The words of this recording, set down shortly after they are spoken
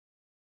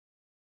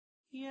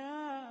There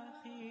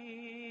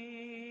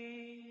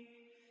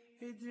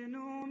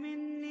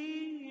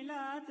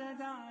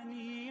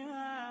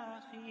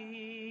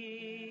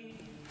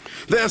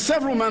are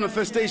several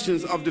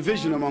manifestations of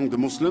division among the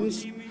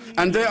Muslims,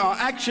 and there are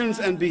actions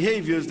and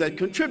behaviors that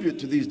contribute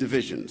to these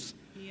divisions.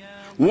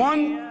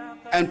 One,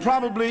 and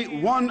probably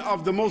one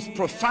of the most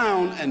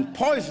profound and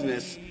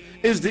poisonous,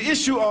 is the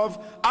issue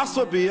of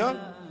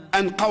asabiyya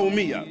and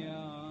qawmiyya.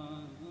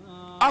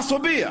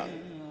 Asabiyya,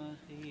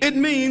 it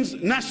means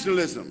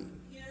nationalism,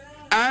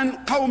 and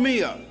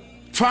qawmiyya,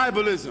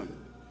 tribalism.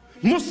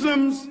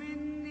 Muslims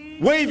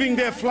waving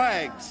their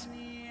flags,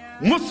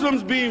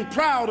 Muslims being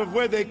proud of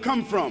where they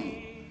come from,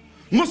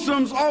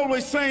 Muslims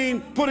always saying,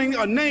 putting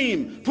a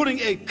name, putting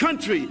a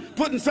country,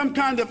 putting some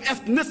kind of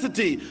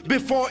ethnicity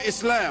before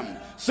Islam,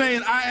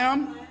 saying, I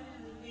am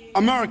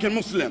American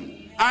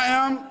Muslim, I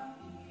am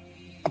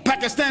a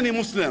Pakistani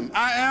Muslim,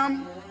 I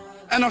am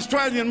an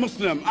Australian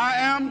Muslim, I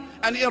am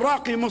an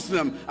Iraqi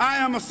Muslim, I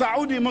am a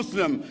Saudi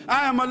Muslim,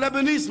 I am a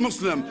Lebanese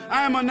Muslim,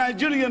 I am a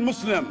Nigerian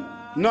Muslim.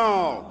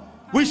 No,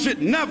 we should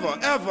never,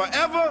 ever,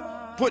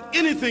 ever put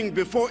anything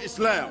before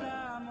Islam.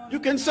 You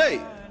can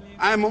say,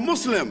 I am a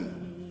Muslim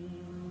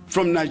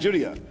from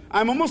Nigeria,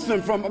 I'm a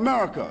Muslim from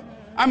America,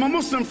 I'm a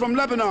Muslim from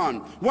Lebanon.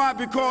 Why?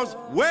 Because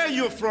where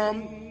you're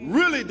from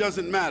really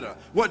doesn't matter.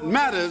 What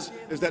matters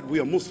is that we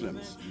are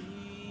Muslims.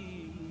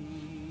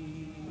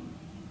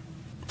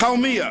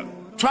 Qawmiyya,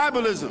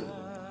 tribalism.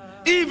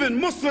 Even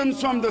Muslims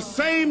from the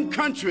same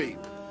country,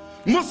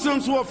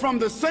 Muslims who are from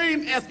the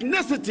same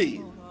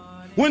ethnicity,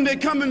 when they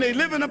come and they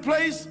live in a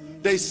place,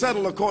 they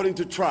settle according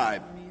to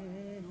tribe.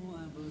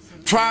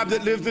 Tribe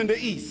that lives in the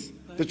east,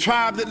 the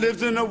tribe that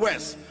lives in the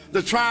west,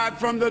 the tribe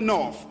from the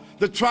north,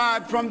 the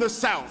tribe from the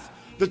south,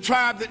 the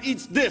tribe that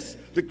eats this,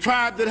 the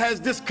tribe that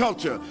has this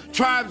culture,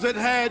 tribes that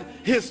had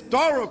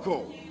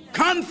historical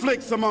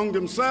conflicts among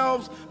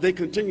themselves, they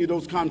continue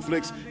those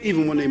conflicts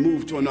even when they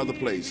move to another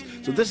place.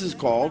 So this is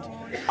called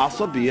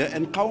asabiyya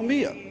and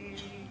qawmiyya.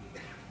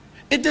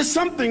 It is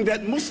something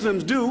that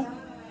Muslims do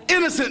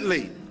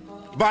innocently,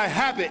 by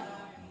habit.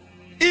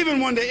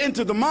 Even when they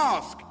enter the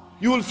mosque,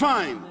 you will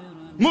find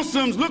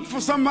Muslims look for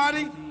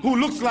somebody who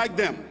looks like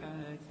them.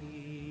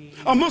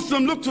 A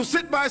Muslim look to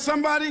sit by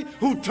somebody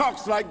who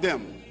talks like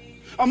them.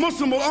 A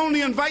Muslim will only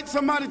invite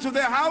somebody to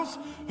their house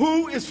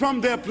who is from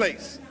their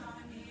place.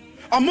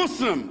 A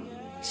Muslim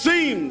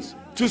seems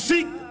to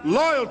seek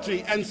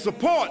loyalty and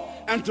support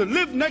and to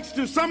live next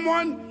to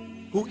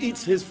someone who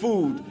eats his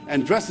food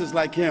and dresses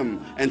like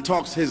him and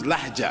talks his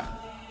lahja,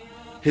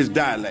 his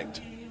dialect.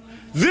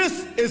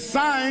 This is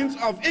signs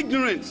of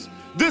ignorance.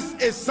 This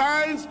is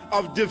signs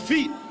of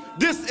defeat.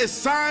 This is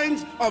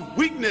signs of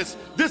weakness.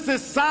 This is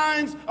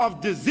signs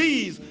of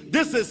disease.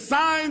 This is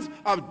signs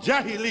of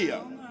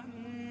jahiliyyah.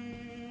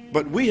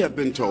 But we have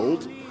been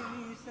told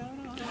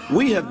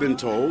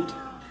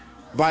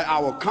by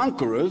our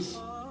conquerors,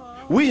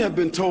 we have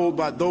been told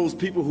by those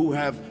people who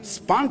have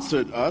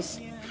sponsored us,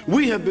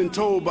 we have been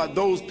told by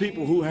those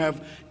people who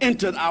have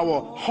entered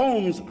our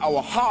homes,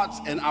 our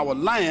hearts, and our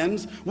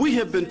lands, we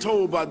have been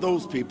told by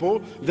those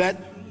people that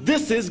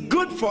this is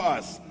good for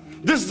us.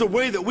 This is a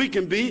way that we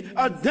can be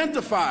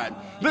identified.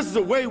 This is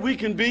a way we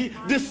can be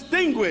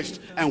distinguished,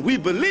 and we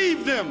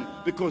believe them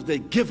because they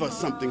give us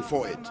something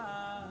for it.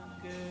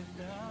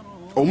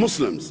 O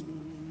Muslims,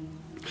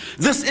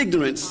 this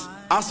ignorance,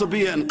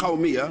 asabiyya and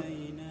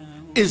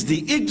qawmiyya, is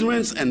the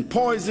ignorance and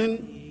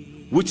poison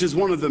which is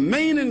one of the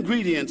main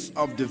ingredients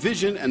of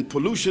division and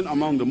pollution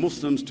among the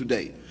Muslims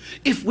today.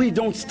 If we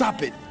don't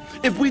stop it,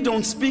 if we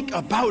don't speak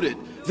about it,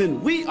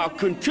 then we are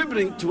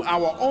contributing to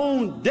our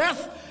own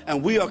death,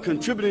 and we are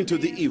contributing to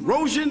the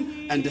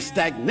erosion and the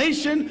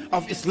stagnation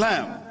of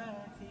Islam.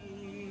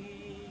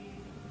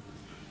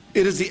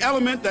 It is the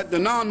element that the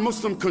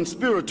non-Muslim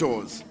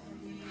conspirators,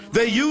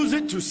 they use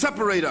it to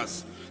separate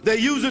us. They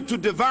use it to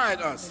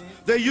divide us.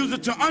 They use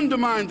it to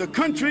undermine the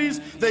countries.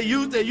 They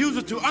use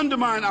it to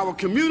undermine our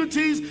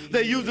communities.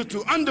 They use it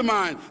to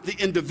undermine the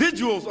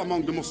individuals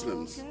among the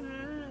Muslims.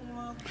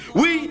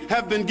 We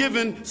have been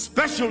given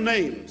special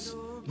names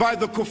by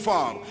the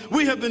kuffar.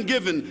 We have been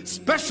given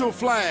special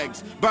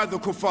flags by the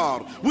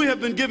kuffar. We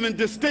have been given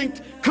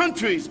distinct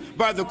countries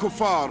by the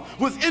kuffar,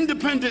 with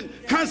independent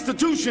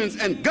constitutions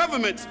and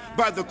governments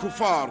by the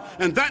kuffar.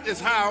 And that is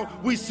how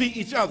we see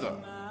each other.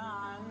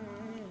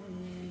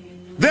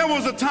 There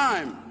was a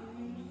time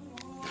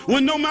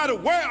when no matter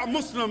where a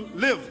Muslim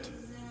lived,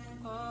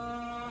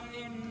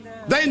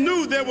 they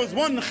knew there was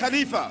one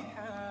Khalifa.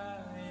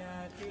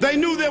 They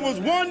knew there was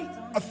one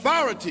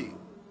authority.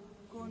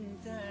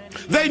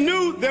 They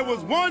knew there was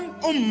one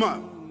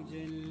Ummah,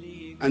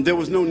 and there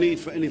was no need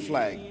for any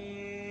flag.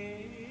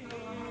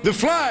 The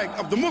flag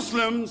of the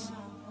Muslims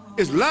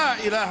is La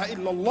ilaha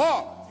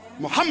illallah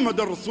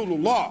Muhammadur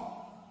Rasulullah.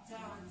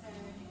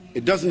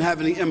 It doesn't have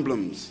any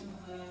emblems.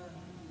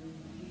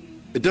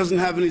 It doesn't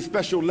have any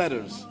special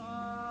letters.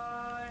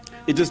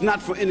 It is not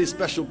for any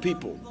special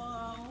people.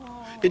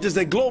 It is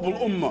a global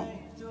ummah.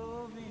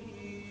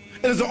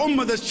 It is an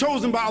ummah that's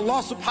chosen by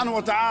Allah subhanahu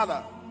wa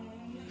ta'ala.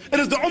 It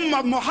is the ummah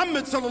of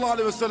Muhammad sallallahu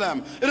alaihi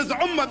wasallam. It is the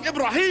ummah of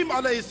Ibrahim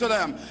alayhi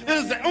salam. It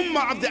is the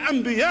ummah of the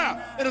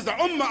Anbiya. It is the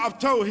ummah of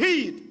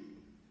Tawheed.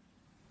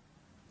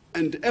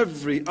 And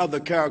every other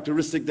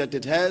characteristic that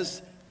it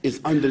has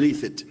is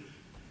underneath it.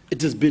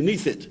 It is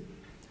beneath it.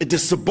 It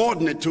is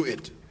subordinate to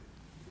it.